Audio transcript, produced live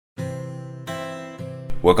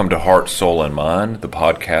Welcome to Heart, Soul, and Mind, the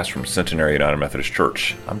podcast from Centenary United Methodist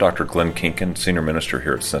Church. I'm Dr. Glenn Kinken, Senior Minister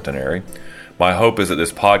here at Centenary. My hope is that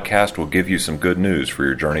this podcast will give you some good news for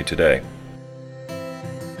your journey today.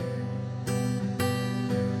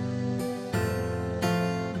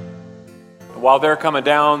 While they're coming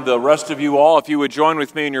down, the rest of you all, if you would join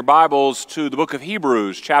with me in your Bibles to the book of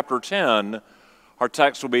Hebrews, chapter 10, our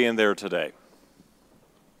text will be in there today.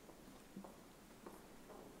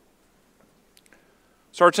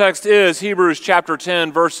 So our text is Hebrews chapter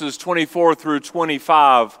 10, verses 24 through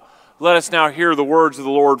 25. Let us now hear the words of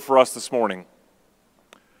the Lord for us this morning.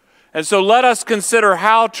 And so let us consider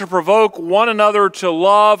how to provoke one another to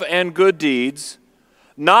love and good deeds,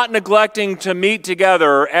 not neglecting to meet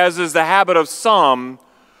together, as is the habit of some,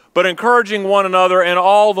 but encouraging one another, and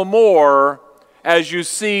all the more as you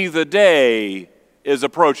see the day is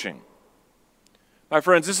approaching. My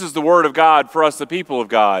friends, this is the word of God for us, the people of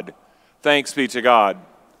God. Thanks be to God.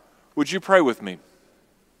 Would you pray with me?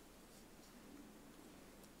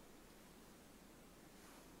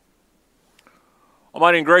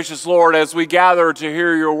 Almighty and gracious Lord, as we gather to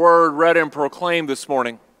hear your word read and proclaimed this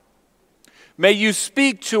morning, may you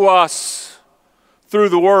speak to us through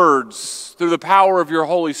the words, through the power of your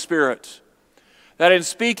Holy Spirit, that in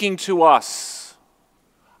speaking to us,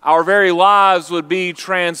 our very lives would be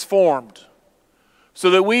transformed, so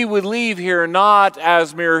that we would leave here not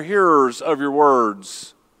as mere hearers of your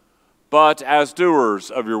words, but as doers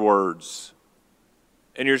of your words.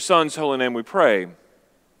 In your Son's holy name we pray.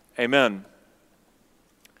 Amen.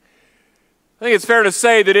 I think it's fair to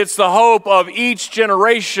say that it's the hope of each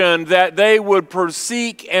generation that they would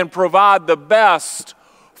seek and provide the best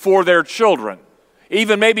for their children,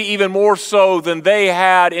 maybe even more so than they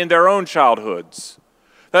had in their own childhoods.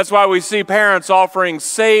 That's why we see parents offering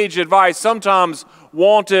sage advice, sometimes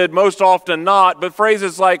wanted, most often not, but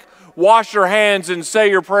phrases like, wash your hands and say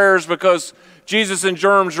your prayers because Jesus and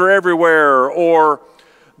germs are everywhere, or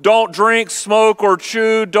don't drink, smoke, or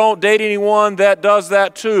chew, don't date anyone that does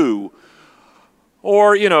that too.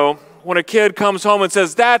 Or, when a kid comes home and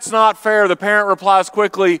says, that's not fair, the parent replies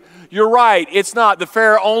quickly, you're right, it's not. The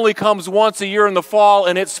fair only comes once a year in the fall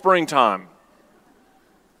and it's springtime.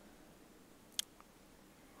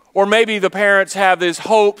 Or maybe the parents have these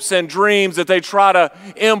hopes and dreams that they try to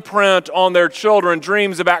imprint on their children,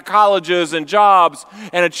 dreams about colleges and jobs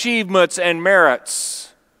and achievements and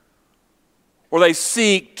merits. Or they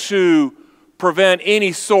seek to prevent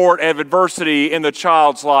any sort of adversity in the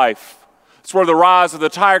child's life. It's where the rise of the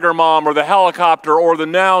tiger mom or the helicopter or the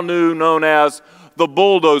now known as the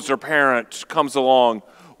bulldozer parent comes along,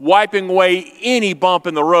 wiping away any bump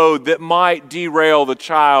in the road that might derail the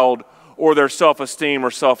child or their self-esteem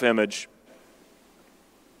or self-image.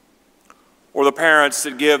 Or the parents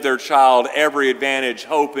that give their child every advantage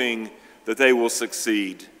hoping that they will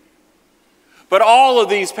succeed. But all of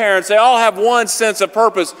these parents, they all have one sense of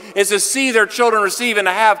purpose, is to see their children receive and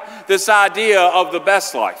to have this idea of the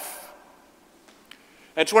best life.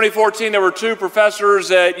 In 2014, there were two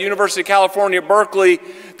professors at University of California, Berkeley,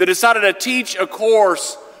 that decided to teach a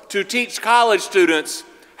course to teach college students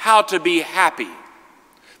how to be happy.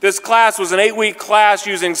 This class was an 8-week class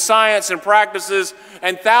using science and practices,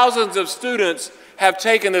 and thousands of students have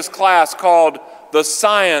taken this class called The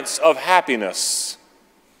Science of Happiness.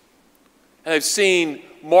 And they've seen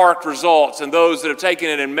marked results, and those that have taken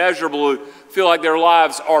it immeasurably feel like their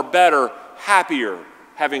lives are better, happier,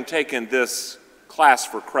 having taken this class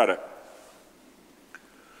for credit.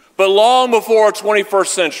 But long before 21st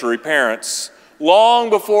century parents, long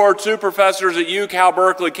before two professors at UCal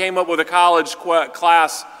Berkeley came up with a college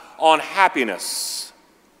class on happiness,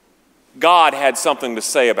 God had something to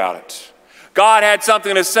say about it. God had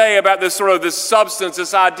something to say about this substance,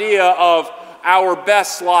 this idea of our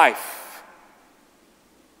best life.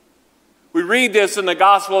 We read this in the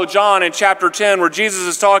Gospel of John in chapter 10 where Jesus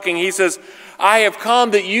is talking. He says, I have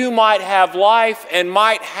come that you might have life and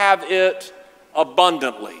might have it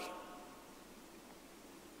abundantly.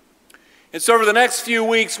 And so over the next few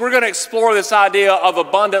weeks, we're going to explore this idea of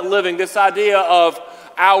abundant living, this idea of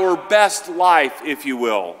our best life, if you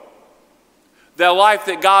will. The life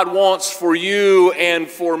that God wants for you and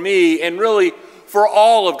for me, and really for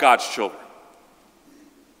all of God's children.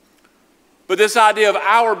 But this idea of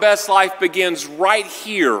our best life begins right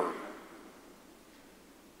here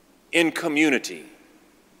in community.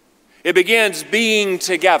 It begins being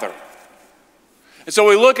together. And so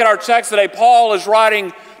we look at our text today. Paul is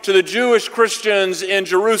writing to the Jewish Christians in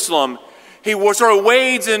Jerusalem. He sort of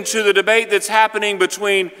wades into the debate that's happening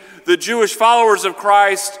between the Jewish followers of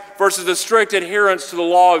Christ versus the strict adherence to the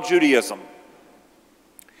law of Judaism.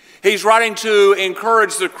 He's writing to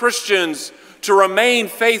encourage the Christians to remain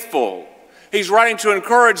faithful. He's writing to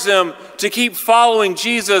encourage them to keep following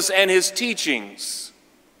Jesus and his teachings.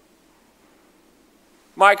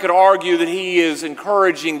 Mike could argue that he is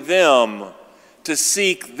encouraging them to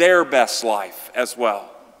seek their best life as well.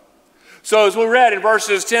 So as we read in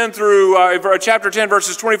chapter 10,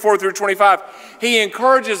 verses 24 through 25, he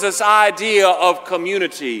encourages this idea of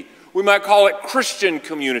community. We might call it Christian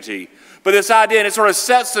community. But this idea, and it sort of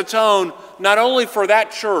sets the tone not only for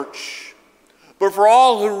that church, but for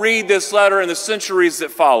all who read this letter in the centuries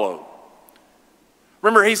that follow.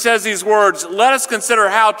 Remember, he says these words, let us consider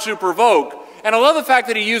how to provoke. And I love the fact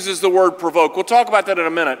that he uses the word provoke. We'll talk about that in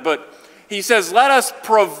a minute. But he says, let us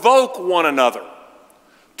provoke one another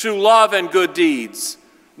to love and good deeds,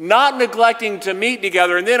 not neglecting to meet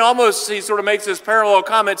together. And then almost he sort of makes this parallel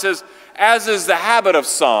comment, says, as is the habit of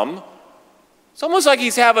some. It's almost like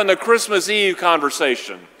he's having a Christmas Eve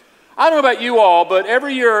conversation. I don't know about you all, but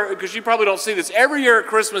every year, because you probably don't see this, every year at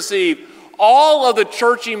Christmas Eve, all of the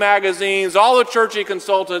churchy magazines, all the churchy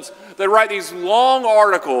consultants, they write these long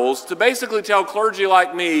articles to basically tell clergy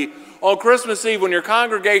like me, on Christmas Eve when your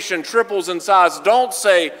congregation triples in size, don't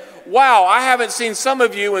say, wow, I haven't seen some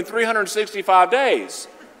of you in 365 days.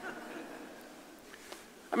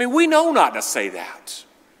 I mean, we know not to say that.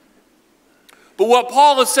 But what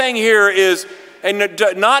Paul is saying here is, and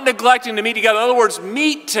not neglecting to meet together, in other words,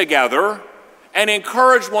 meet together and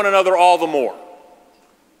encourage one another all the more.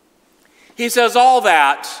 He says all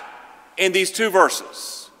that in these two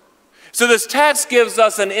verses. So this text gives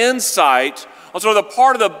us an insight on sort of the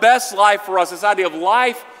part of the best life for us, this idea of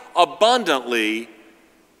life abundantly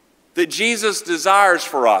that Jesus desires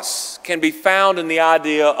for us can be found in the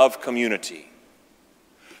idea of community.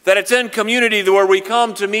 That it's in community where we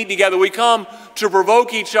come to meet together, we come to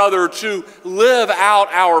provoke each other to live out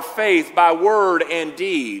our faith by word and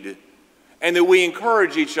deed, and that we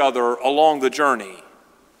encourage each other along the journey.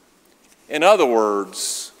 In other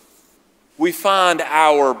words, we find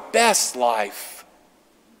our best life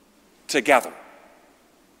together.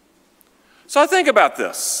 So I think about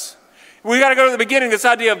this. We got to go to the beginning, this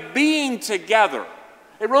idea of being together.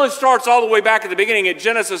 It really starts all the way back at the beginning at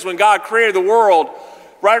Genesis when God created the world.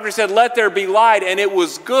 Right after he said, let there be light, and it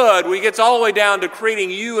was good. We get all the way down to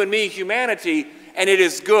creating you and me, humanity, and it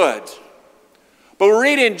is good. But we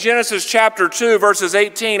read in Genesis chapter 2, verses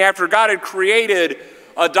 18, after God had created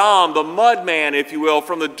Adam, the mud man, if you will,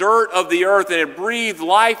 from the dirt of the earth, and had breathed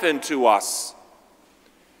life into us.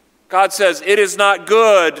 God says, it is not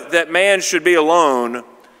good that man should be alone.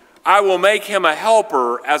 I will make him a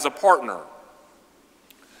helper as a partner.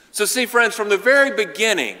 So see, friends, from the very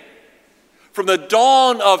beginning, from the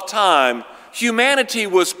dawn of time, humanity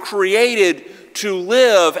was created to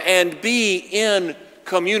live and be in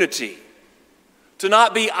community, to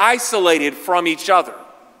not be isolated from each other.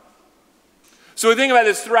 So we think about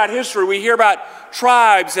this throughout history. We hear about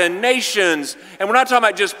tribes and nations, and we're not talking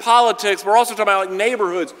about just politics, we're also talking about like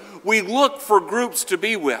neighborhoods. We look for groups to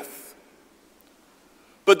be with.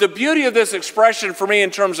 But the beauty of this expression for me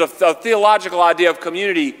in terms of the theological idea of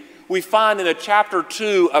community, we find in the chapter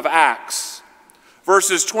 2 of Acts.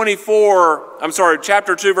 Chapter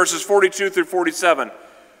 2, verses 42 through 47.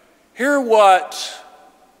 Hear what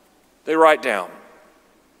they write down.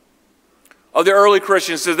 Of the early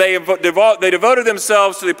Christians, says they devoted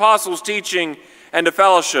themselves to the apostles' teaching and to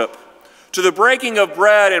fellowship, to the breaking of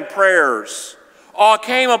bread and prayers. Awe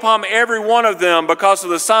came upon every one of them because of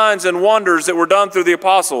the signs and wonders that were done through the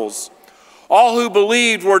apostles. All who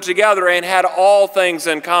believed were together and had all things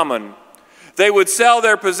in common. They would sell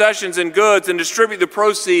their possessions and goods and distribute the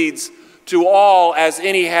proceeds to all as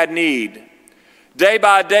any had need. Day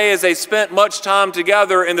by day, as they spent much time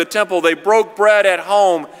together in the temple, they broke bread at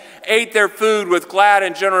home, ate their food with glad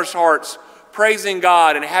and generous hearts, praising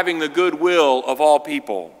God and having the goodwill of all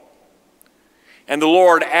people. And the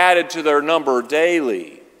Lord added to their number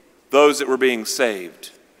daily those that were being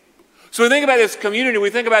saved. So we think about this community, we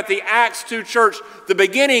think about the Acts 2 church, the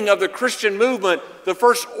beginning of the Christian movement, the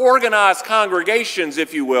first organized congregations,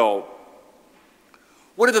 if you will.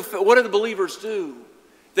 What did the believers do?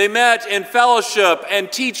 They met in fellowship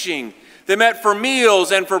and teaching. They met for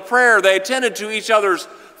meals and for prayer. They attended to each other's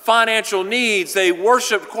financial needs. They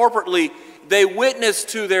worshiped corporately. They witnessed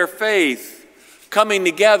to their faith coming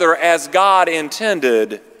together as God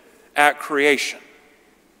intended at creation.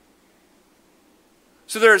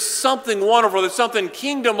 So there's something wonderful, there's something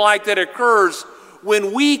kingdom-like that occurs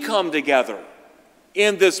when we come together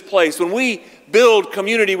in this place, when we build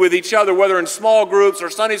community with each other, whether in small groups or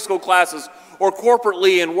Sunday school classes or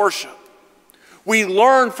corporately in worship. We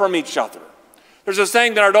learn from each other. There's a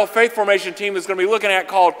saying that our adult faith formation team is going to be looking at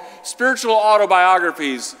called spiritual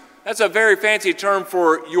autobiographies. That's a very fancy term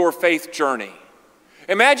for your faith journey.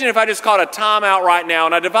 Imagine if I just called a timeout right now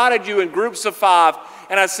and I divided you in groups of 5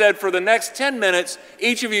 and I said for the next 10 minutes,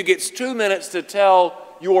 each of you gets 2 minutes to tell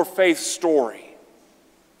your faith story.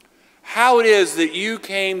 How it is that you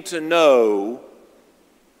came to know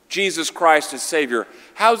Jesus Christ as Savior.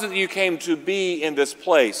 How is it that you came to be in this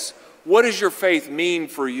place? What does your faith mean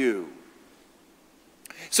for you?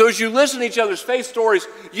 So as you listen to each other's faith stories,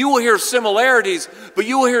 you will hear similarities, but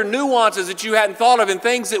you will hear nuances that you hadn't thought of and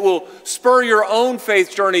things that will spur your own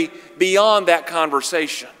faith journey beyond that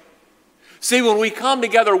conversation. See, when we come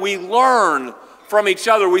together, we learn from each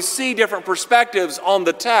other. We see different perspectives on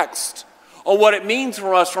the text, on what it means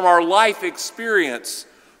for us from our life experience,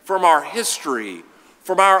 from our history,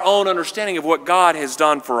 from our own understanding of what God has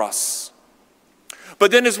done for us. But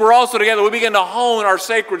then as we're also together, we begin to hone our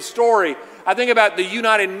sacred story. I think about the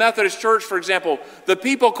United Methodist Church, for example. The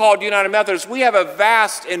people called United Methodists, we have a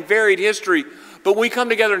vast and varied history, but when we come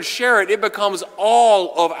together and share it, it becomes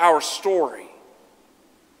all of our story.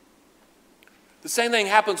 The same thing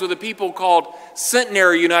happens with the people called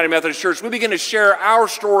Centenary United Methodist Church. We begin to share our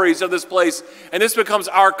stories of this place, and this becomes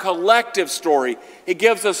our collective story. It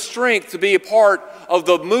gives us strength to be a part of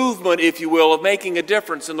the movement, if you will, of making a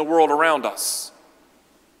difference in the world around us.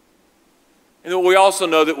 And we also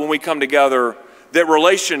know that when we come together, that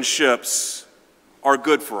relationships are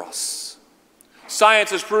good for us.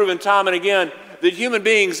 Science has proven time and again that human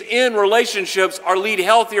beings in relationships lead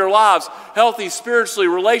healthier lives, healthy spiritually,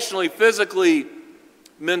 relationally, physically,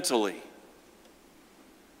 mentally.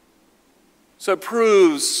 So it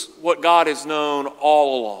proves what God has known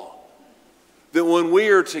all along, that when we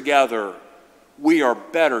are together, we are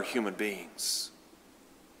better human beings.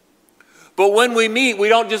 But when we meet, we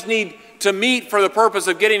don't just need to meet for the purpose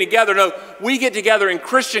of getting together. No, we get together in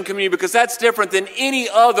Christian community because that's different than any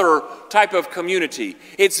other type of community.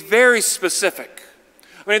 It's very specific.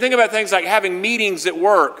 I mean, think about things like having meetings at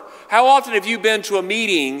work. How often have you been to a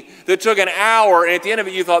meeting that took an hour and at the end of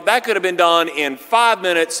it you thought that could have been done in 5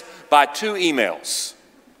 minutes by 2 emails?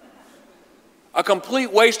 A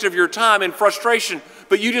complete waste of your time and frustration,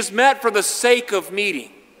 but you just met for the sake of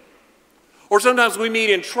meeting. Or sometimes we meet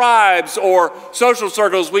in tribes or social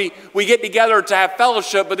circles. We get together to have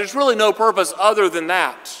fellowship, but there's really no purpose other than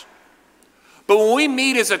that. But when we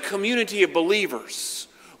meet as a community of believers,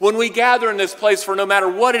 when we gather in this place for no matter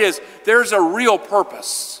what it is, there's a real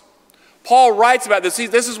purpose. Paul writes about this.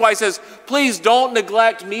 This is why he says, please don't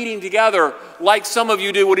neglect meeting together like some of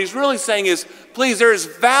you do. What he's really saying is, please, there is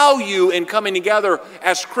value in coming together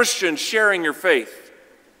as Christians, sharing your faith.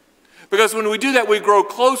 Because when we do that, we grow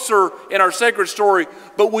closer in our sacred story,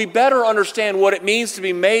 but we better understand what it means to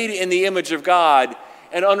be made in the image of God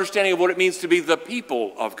and understanding of what it means to be the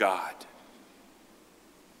people of God.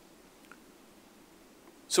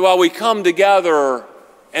 So while we come together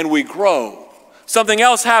and we grow, something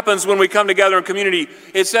else happens when we come together in community.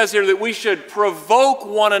 It says here that we should provoke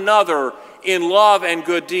one another in love and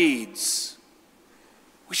good deeds.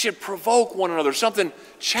 We should provoke one another. Something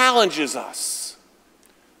challenges us.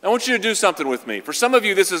 I want you to do something with me. For some of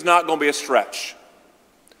you, this is not going to be a stretch.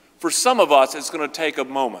 For some of us, it's going to take a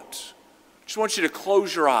moment. I just want you to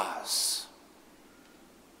close your eyes.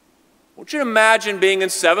 I want you to imagine being in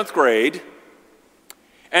 7th grade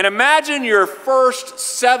and imagine your first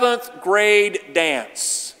 7th grade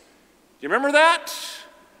dance. Do you remember that?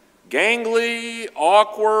 Gangly,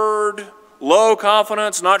 awkward, low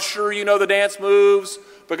confidence, not sure you know the dance moves,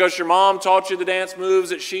 because your mom taught you the dance moves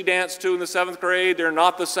that she danced to in the 7th grade. They're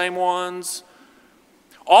not the same ones.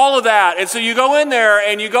 All of that. And so you go in there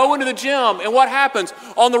and you go into the gym, and what happens?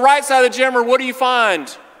 On the right side of the gym, what do you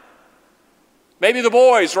find? Maybe the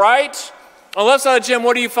boys, right? On the left side of the gym,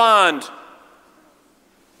 what do you find?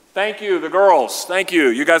 Thank you, the girls. Thank you.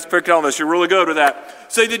 You guys picked on this. You're really good with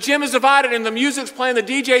that. So the gym is divided, and the music's playing, the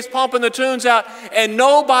DJ's pumping the tunes out, and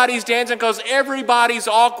nobody's dancing because everybody's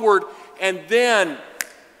awkward. And then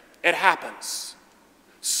it happens.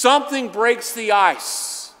 Something breaks the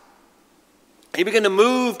ice. You begin to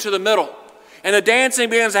move to the middle. And the dancing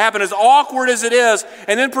begins to happen as awkward as it is.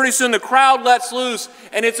 And then pretty soon the crowd lets loose.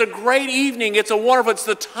 And it's a great evening. It's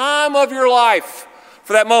the time of your life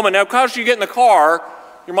for that moment. Now, because you get in the car,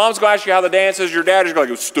 your mom's going to ask you how the dance is. Your dad is going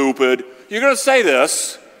to go, stupid. You're going to say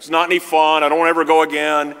this. It's not any fun. I don't want to ever go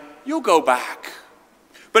again. You'll go back.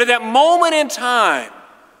 But at that moment in time,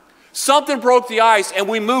 something broke the ice and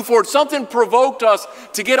we moved forward. Something provoked us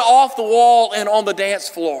to get off the wall and on the dance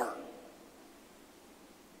floor.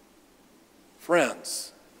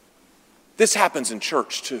 Friends, this happens in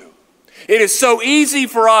church too. It is so easy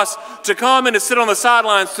for us to come and to sit on the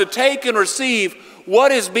sidelines to take and receive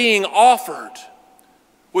what is being offered.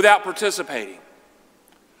 without participating.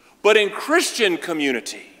 But in Christian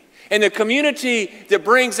community, in the community that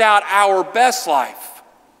brings out our best life,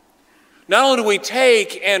 not only do we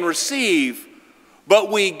take and receive,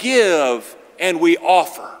 but we give and we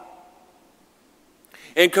offer.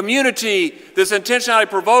 In community, this intentionality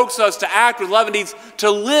provokes us to act with love and deeds,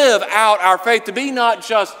 to live out our faith, to be not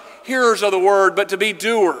just hearers of the word, but to be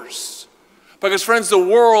doers. Because, friends, the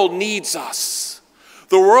world needs us.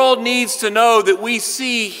 The world needs to know that we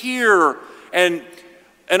see, hear, and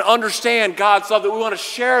understand God's love, that we want to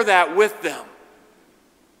share that with them.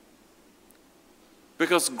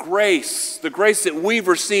 Because grace, the grace that we've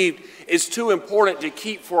received, is too important to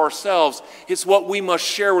keep for ourselves. It's what we must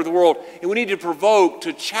share with the world. And we need to provoke,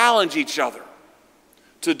 to challenge each other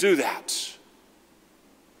to do that.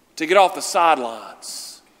 To get off the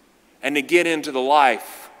sidelines and to get into the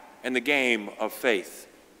life and the game of faith.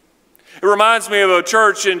 It reminds me of a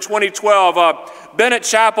church in 2012, Bennett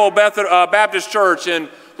Chapel Baptist Church in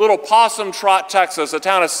little Possum Trot, Texas, a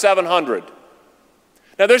town of 700.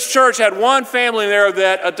 Now, this church had one family there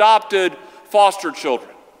that adopted foster children.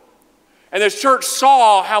 And this church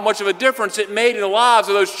saw how much of a difference it made in the lives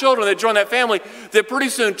of those children that joined that family, that pretty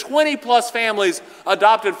soon 20-plus families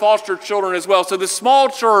adopted foster children as well. So this small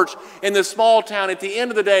church in this small town, at the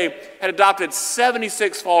end of the day, had adopted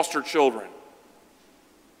 76 foster children.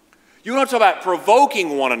 You want to talk about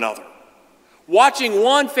provoking one another. Watching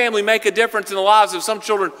one family make a difference in the lives of some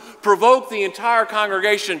children provoked the entire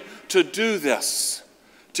congregation to do this,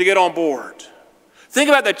 to get on board. Think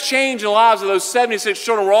about the change in the lives of those 76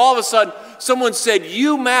 children where all of a sudden someone said,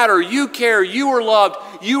 you matter, you care, you are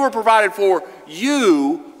loved, you are provided for,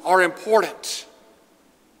 you are important.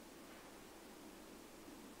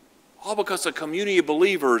 All because a community of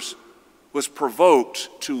believers was provoked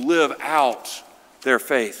to live out their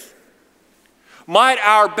faith. Might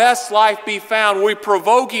our best life be found where we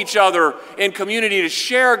provoke each other in community to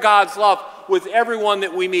share God's love with everyone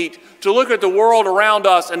that we meet, to look at the world around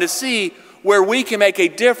us and to see where we can make a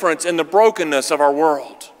difference in the brokenness of our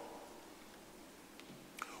world.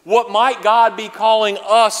 What might God be calling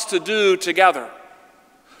us to do together?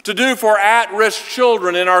 To do for at-risk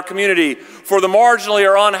children in our community, for the marginally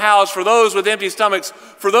or unhoused, for those with empty stomachs,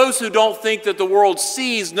 for those who don't think that the world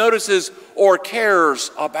sees, notices, or cares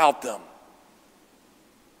about them.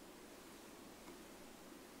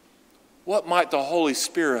 What might the Holy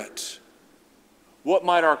Spirit, what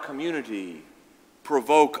might our community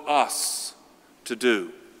provoke us to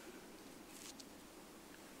do?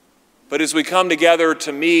 But as we come together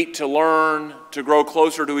to meet, to learn, to grow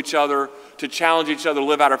closer to each other, to challenge each other to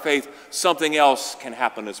live out our faith, something else can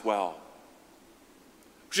happen as well.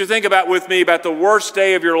 Would you think about with me about the worst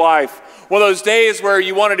day of your life? One of those days where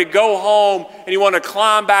you wanted to go home and you wanted to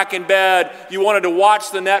climb back in bed, you wanted to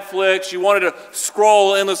watch the Netflix, you wanted to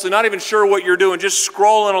scroll endlessly, not even sure what you're doing, just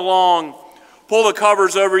scrolling along, pull the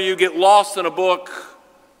covers over you, get lost in a book,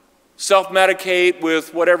 self-medicate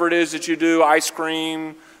with whatever it is that you do, ice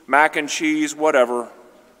cream, mac and cheese, whatever.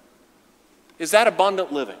 Is that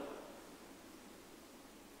abundant living?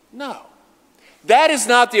 No. That is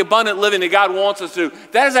not the abundant living that God wants us to do.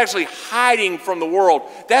 That is actually hiding from the world.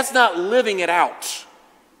 That's not living it out.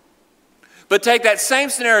 But take that same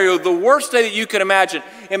scenario, the worst day that you could imagine.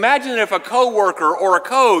 Imagine if a coworker or a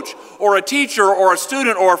coach or a teacher or a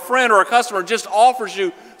student or a friend or a customer just offers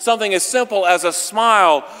you something as simple as a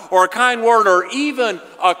smile or a kind word or even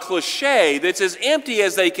a cliche that's as empty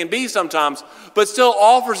as they can be sometimes, but still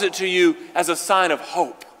offers it to you as a sign of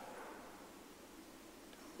hope.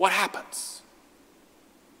 What happens?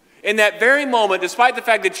 In that very moment, despite the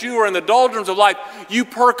fact that you are in the doldrums of life, you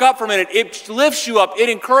perk up for a minute. It lifts you up. It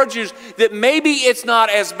encourages you that maybe it's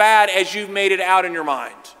not as bad as you've made it out in your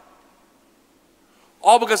mind.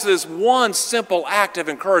 All because of this one simple act of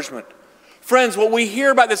encouragement. Friends, what we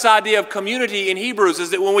hear about this idea of community in Hebrews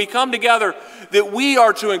is that when we come together, that we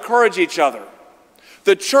are to encourage each other.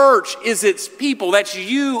 The church is its people. That's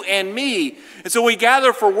you and me. And so we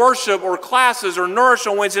gather for worship or classes or nourish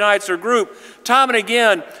on Wednesday nights or group. Time and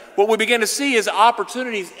again, what we begin to see is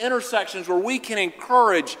opportunities, intersections where we can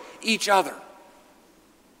encourage each other.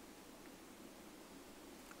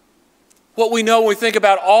 What we know when we think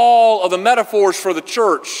about all of the metaphors for the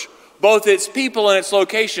church, both its people and its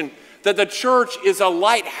location, that the church is a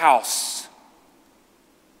lighthouse.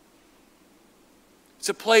 It's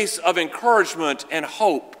a place of encouragement and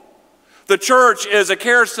hope. The church is a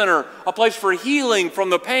care center, a place for healing from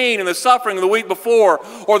the pain and the suffering of the week before.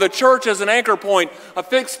 Or the church is an anchor point, a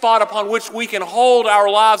fixed spot upon which we can hold our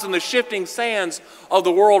lives in the shifting sands of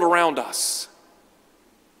the world around us.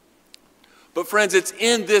 But friends, it's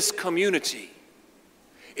in this community.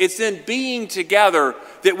 It's in being together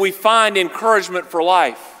that we find encouragement for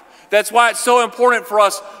life. That's why it's so important for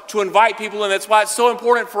us to invite people in. That's why it's so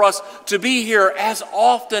important for us to be here as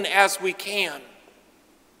often as we can.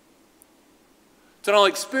 To not only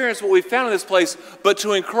experience what we found in this place, but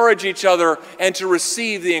to encourage each other and to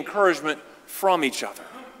receive the encouragement from each other.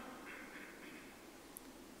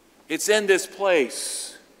 It's in this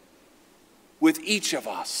place with each of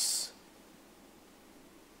us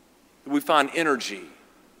that we find energy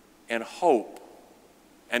and hope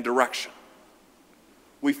and direction.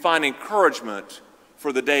 We find encouragement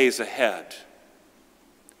for the days ahead.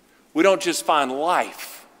 We don't just find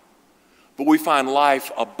life, but we find life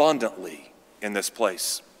abundantly in this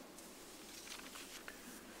place.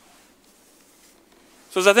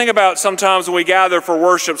 So as I think about sometimes when we gather for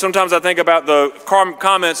worship, sometimes I think about the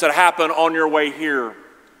comments that happen on your way here.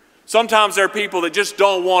 Sometimes there are people that just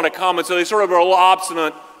don't want to come, and so they sort of are a little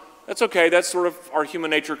obstinate. That's okay, that's sort of our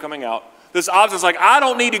human nature coming out. This obstinance, like, I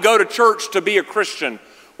don't need to go to church to be a Christian.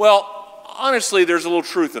 Well, honestly, there's a little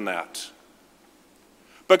truth in that.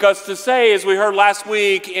 Because to say, as we heard last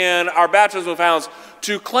week in our baptismal vows,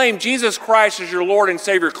 to claim Jesus Christ as your Lord and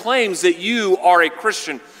Savior claims that you are a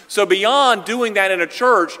Christian. So beyond doing that in a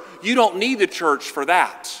church, you don't need the church for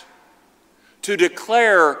that. To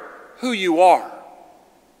declare who you are.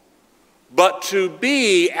 But to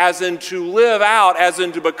be, as in to live out, as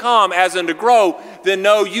in to become, as in to grow, then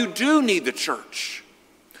no, you do need the church.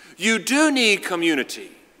 You do need community.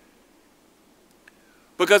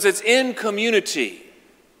 Because it's in community,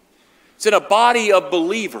 it's in a body of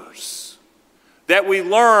believers that we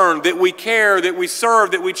learn, that we care, that we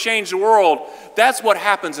serve, that we change the world. That's what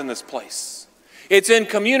happens in this place. It's in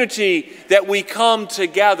community that we come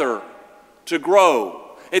together to grow.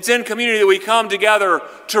 It's in community that we come together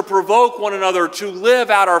to provoke one another to live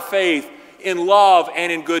out our faith in love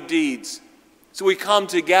and in good deeds. So we come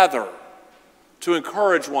together to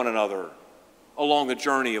encourage one another along the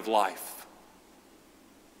journey of life.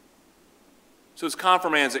 So as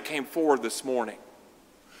confirmands that came forward this morning,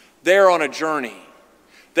 they're on a journey.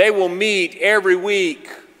 They will meet every week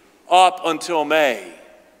up until May.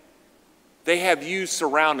 They have you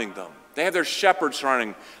surrounding them. They have their shepherds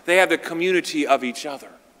surrounding them. They have the community of each other.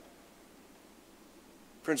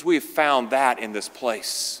 Friends, we have found that in this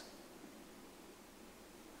place.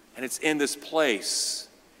 And it's in this place,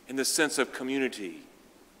 in the sense of community,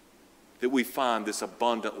 that we find this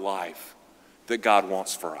abundant life that God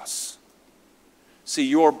wants for us. See,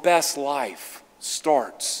 your best life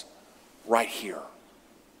starts right here,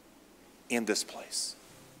 in this place.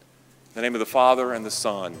 In the name of the Father, and the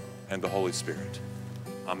Son, and the Holy Spirit.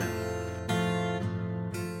 Amen.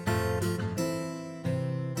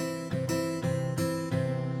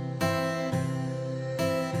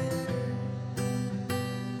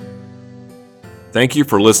 Thank you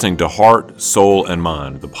for listening to Heart, Soul, and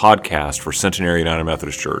Mind, the podcast for Centenary United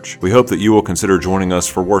Methodist Church. We hope that you will consider joining us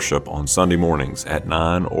for worship on Sunday mornings at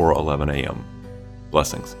 9 or 11 a.m.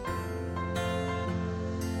 Blessings.